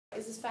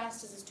this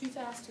fast? Is this too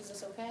fast? Is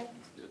this okay?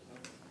 Good.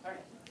 All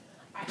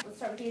right, let's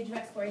start with the age of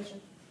exploration.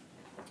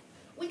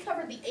 We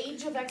covered the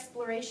age of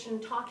exploration,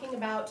 talking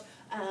about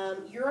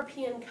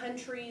European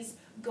countries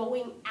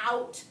going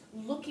out,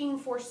 looking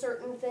for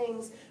certain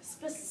things.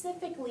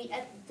 Specifically,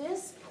 at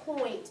this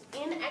point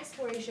in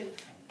exploration,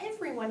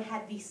 everyone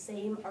had the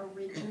same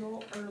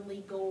original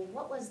early goal.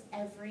 What was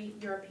every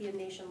European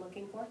nation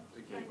looking for?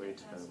 The gateway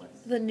to the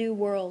west. The New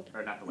World.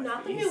 Or not the west.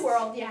 Not the east. New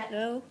World yet.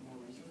 No?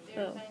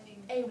 Oh.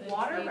 A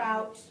water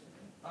route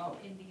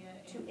India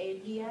to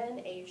India and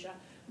Asia,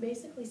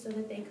 basically so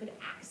that they could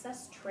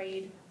access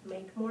trade,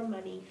 make more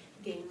money,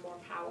 gain more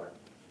power.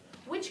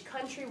 Which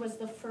country was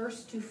the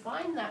first to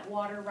find that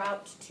water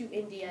route to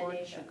India and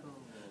Asia?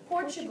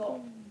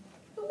 Portugal.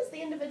 Who was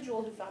the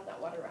individual who found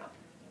that water route?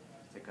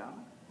 To Ghana?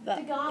 That-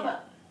 To Ghana. yeah.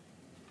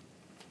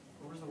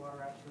 Where was the water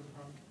route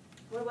from?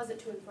 Where was it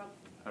to and from?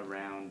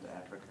 Around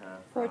Africa,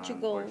 from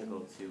Portugal.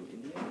 Portugal to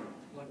India.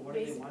 Like, what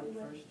did they Basically,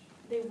 want first?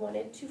 They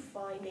wanted to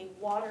find a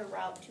water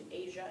route to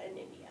Asia and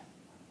India.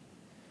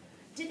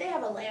 Did they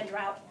have a land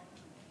route?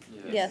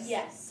 Yes.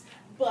 Yes,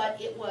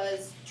 but it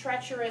was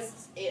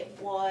treacherous, it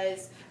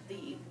was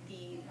the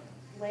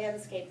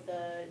landscape,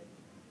 I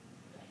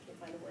can't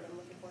find the word I'm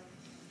looking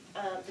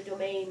for. The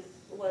domain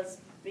was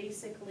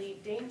basically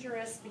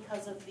dangerous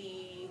because of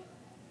the...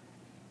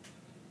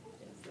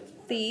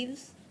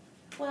 Thieves.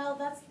 Well,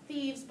 that's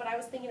thieves, but I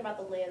was thinking about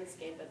the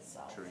landscape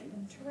itself.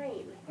 Terrain.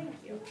 Terrain, thank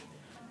you.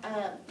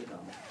 You know.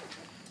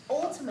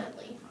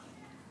 Ultimately,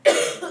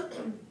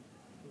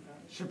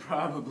 Should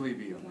probably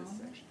be on this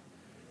section.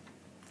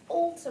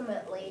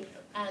 ultimately,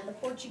 the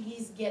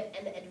Portuguese get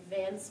an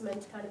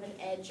advancement, kind of an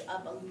edge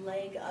up, a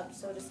leg up,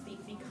 so to speak,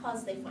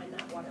 because they find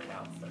that water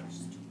route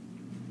first.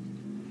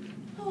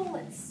 Oh,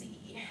 let's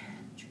see.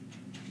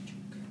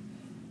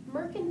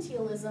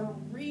 Mercantilism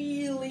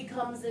really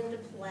comes into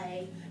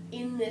play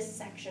in this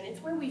section.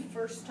 It's where we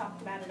first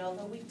talked about it,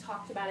 although we've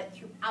talked about it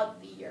throughout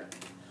the year.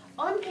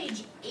 On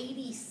page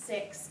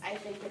 86, I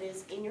think it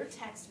is, in your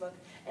textbook,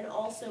 and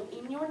also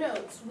in your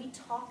notes, we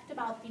talked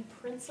about the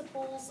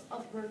principles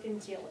of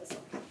mercantilism.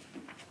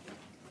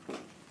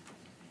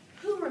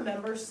 Who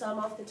remembers some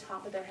off the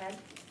top of their head?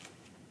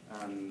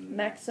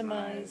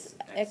 Maximize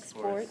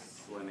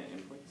exports. Limit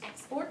imports.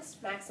 Exports,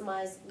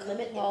 maximize,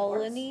 limit imports.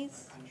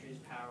 Colonies. A country's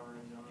power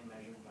is only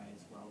measured by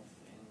its wealth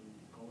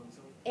and gold and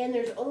silver. And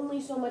there's only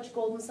so much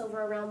gold and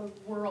silver around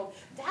the world.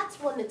 That's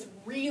one that's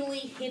really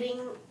hitting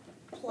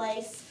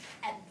place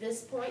at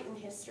this point in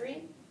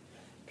history.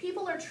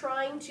 People are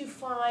trying to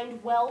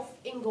find wealth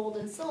in gold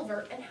and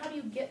silver, and how do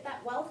you get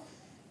that wealth?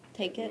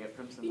 Take it.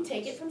 From You someone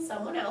take else. it from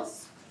someone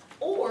else,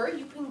 or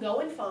you can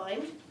go and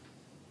find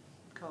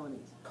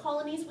Colonies.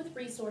 colonies with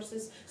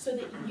resources so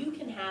that you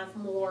can have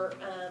more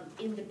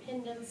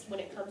independence when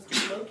it comes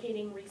to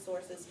locating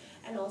resources,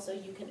 and also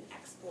you can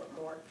export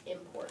more,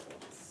 import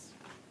less.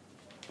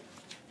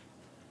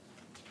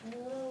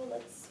 Oh,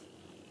 let's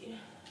see.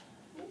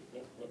 Nope.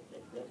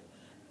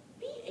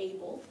 Be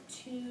able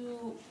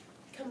to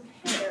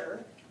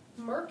compare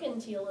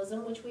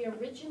mercantilism, which we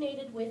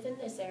originated with in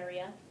this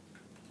area,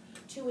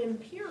 to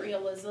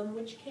imperialism,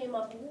 which came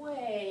up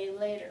way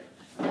later.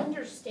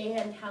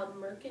 Understand how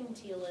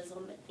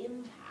mercantilism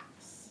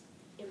impacts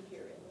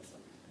imperialism,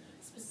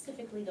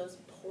 specifically those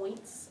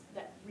points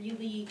that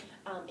really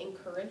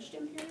encouraged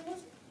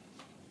imperialism.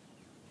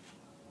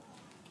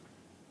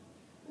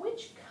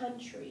 Which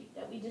country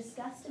that we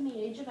discussed in the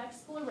Age of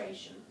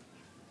Exploration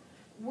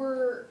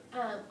were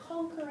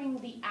conquering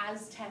the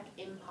Aztec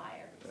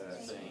Empire?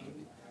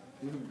 Spain.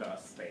 The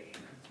Spain.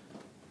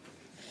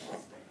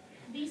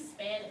 The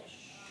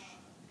Spanish.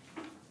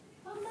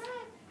 Come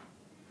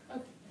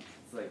back.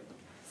 It's like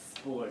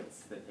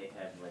sports that they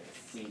have like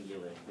a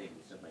singular thing,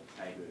 just like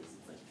tigers,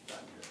 it's like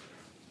thunder.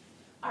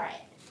 All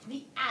right,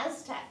 the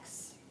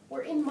Aztecs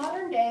were in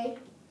modern day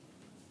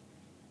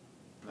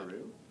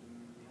Peru?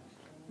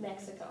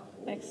 Mexico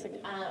Mexico.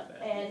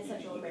 and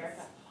Central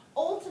America.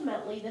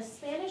 Ultimately, the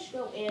Spanish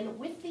go in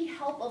with the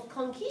help of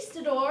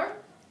conquistador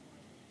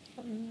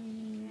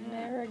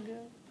Amerigo.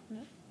 No.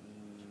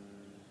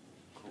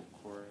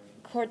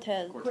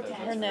 Cortez. Cortez. Cortez.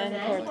 Hernan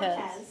Cortez.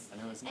 Cortez. I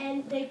know his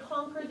And they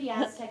conquer the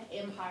Aztec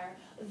Empire,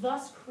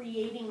 thus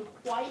creating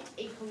quite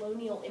a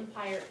colonial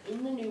empire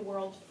in the New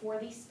World for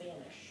the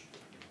Spanish.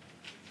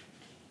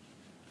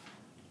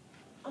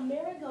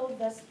 Amerigo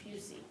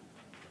Vespucci.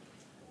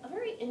 A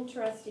very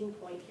interesting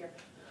point here.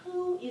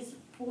 Who is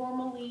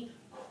formally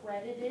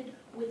credited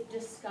with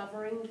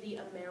discovering the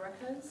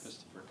Americas?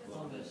 Christopher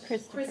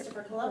Columbus.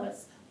 Christopher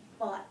Columbus.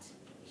 But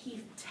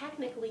he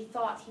technically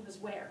thought he was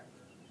where?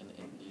 In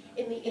India.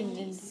 In the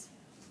Indies.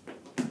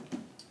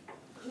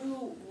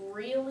 Who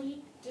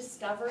really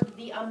discovered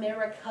the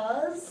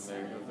Americas?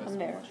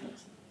 America.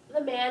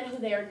 The man who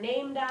they are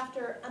named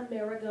after,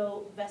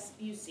 Amerigo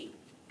Vespucci.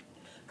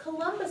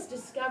 Columbus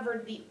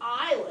discovered the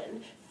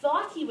island,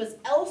 thought he was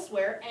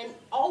elsewhere, and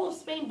all of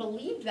Spain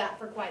believed that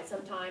for quite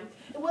some time.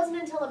 It wasn't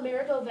until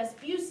Amerigo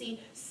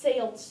Vespucci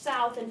sailed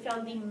south and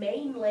found the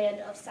mainland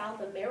of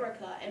South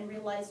America and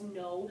realized,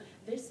 no,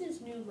 this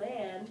is new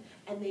land,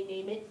 and they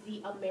name it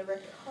the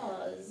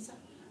Americas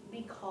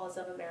because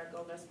of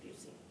Amerigo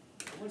Vespucci.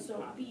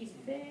 So be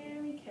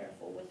very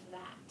careful with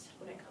that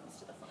when it comes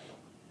to the final.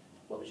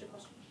 What was your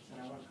question? So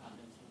now what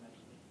continents was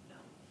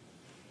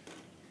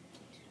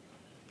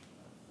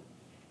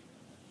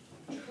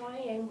that?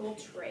 Triangle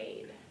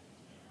trade.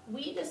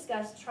 We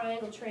discussed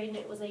triangle trade, and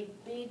it was a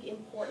big,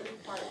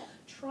 important part.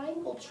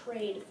 Triangle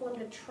trade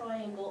formed a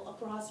triangle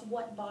across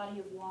what body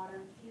of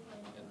water?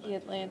 The The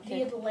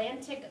Atlantic.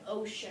 Atlantic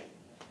Ocean.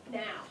 Now,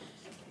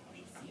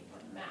 let's see if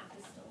our map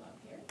is still up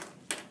here.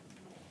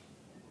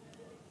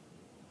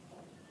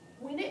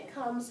 When it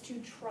comes to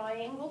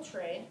triangle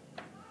trade,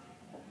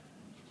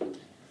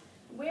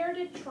 where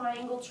did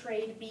triangle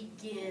trade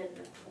begin?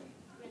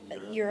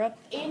 Europe.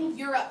 In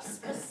Europe,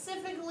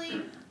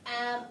 specifically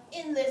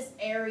in this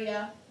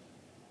area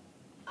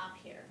up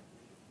here.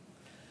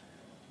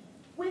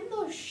 When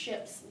those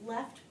ships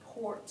left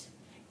port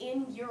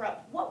in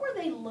Europe, what were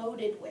they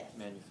loaded with?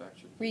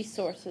 Manufactured.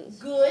 Resources.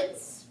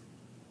 Goods,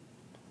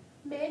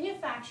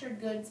 manufactured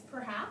goods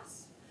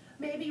perhaps,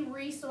 maybe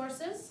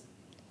resources,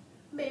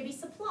 maybe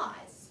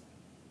supplies.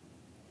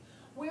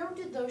 Where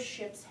did those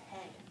ships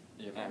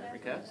head?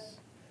 Africa.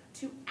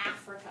 To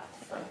Africa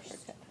first.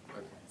 Africa.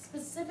 Okay.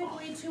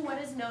 Specifically to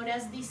what is known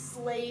as the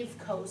slave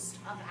coast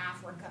of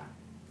Africa.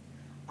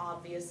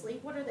 Obviously,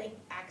 what are they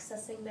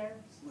accessing there?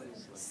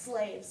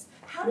 Slaves.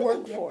 How did they get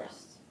them?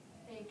 Workforce.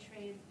 They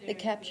trade their They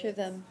capture goods.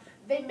 them.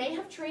 They may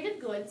have traded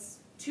goods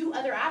to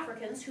other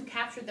Africans who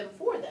captured them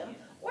for them,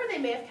 or they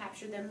may have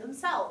captured them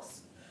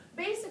themselves.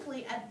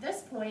 Basically, at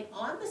this point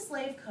on the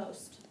slave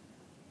coast,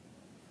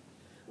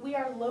 we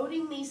are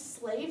loading these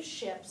slave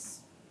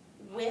ships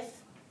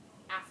with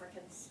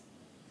Africans.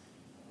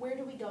 Where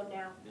do we go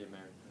now? The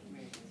American.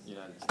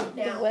 United The States.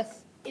 Now, West.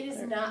 it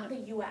is not the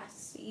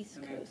U.S. The East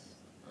Coast.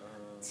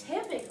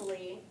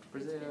 Typically,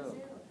 Brazil.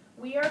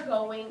 we are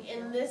going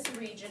in this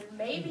region,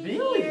 maybe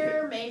Really?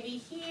 here,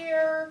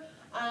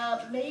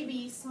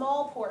 maybe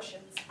small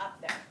portions up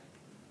there.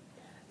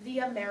 The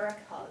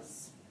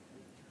Americas.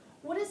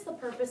 What is the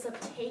purpose of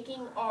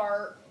taking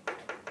our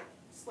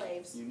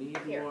slaves You need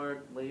here? more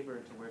labor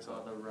to work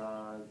all the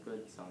raw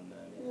goods on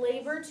them.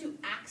 Labor to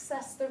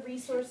access the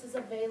resources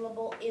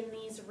available in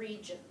these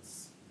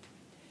regions.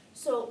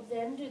 So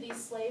then do these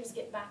slaves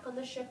get back on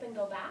the ship and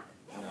go back?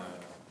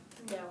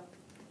 No. No.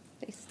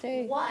 They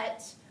stay.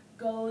 What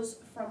goes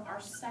from our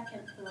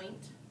second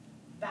point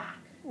back?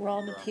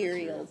 Raw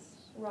materials.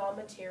 Raw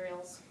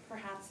materials.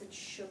 Perhaps it's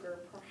sugar,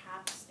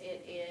 perhaps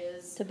it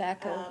is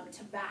Tobacco.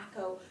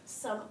 tobacco,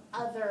 some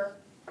other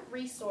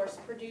resource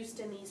produced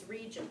in these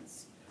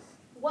regions.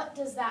 What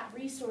does that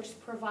resource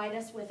provide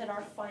us with at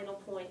our final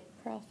point?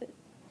 Profit.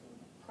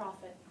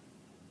 Profit.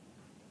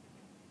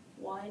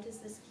 Why does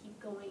this keep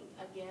going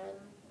again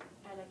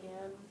and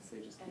again? So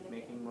they just keep And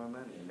making more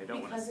money and they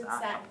don't want to Because it's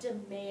stop. that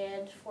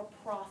demand for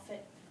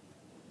profit.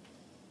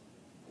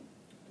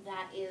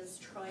 That is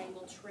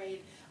triangle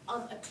trade.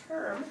 A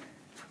term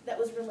that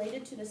was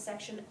related to the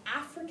section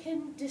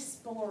African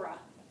diaspora.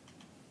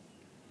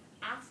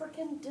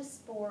 African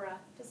diaspora.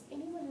 Does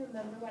anyone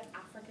remember what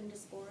African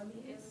diaspora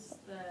means? It's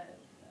the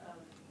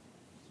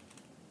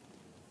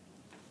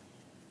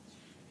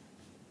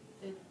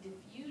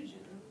diffusion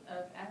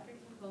of African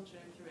culture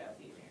throughout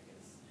the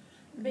Americas.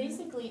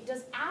 Basically,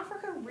 does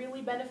Africa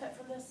really benefit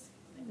from this?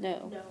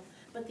 No. No,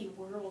 but the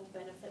world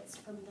benefits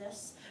from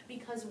this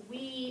because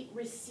we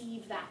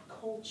receive that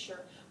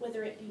culture,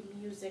 whether it be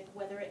music,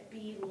 whether it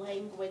be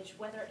language,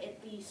 whether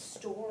it be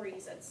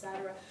stories,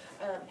 etc.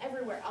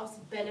 Everywhere else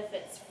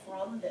benefits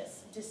from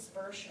this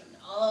dispersion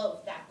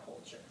of that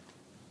culture.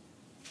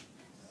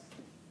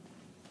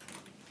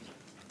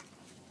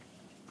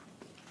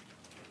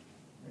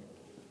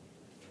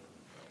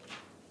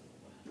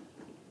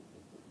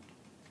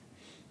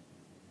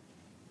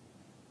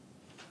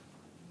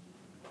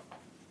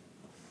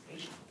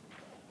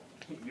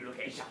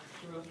 Relocation.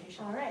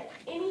 All right,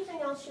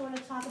 anything else you want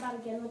to talk about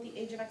again with the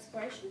Age of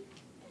Exploration?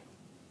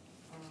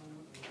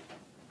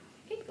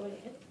 Okay, go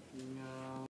ahead.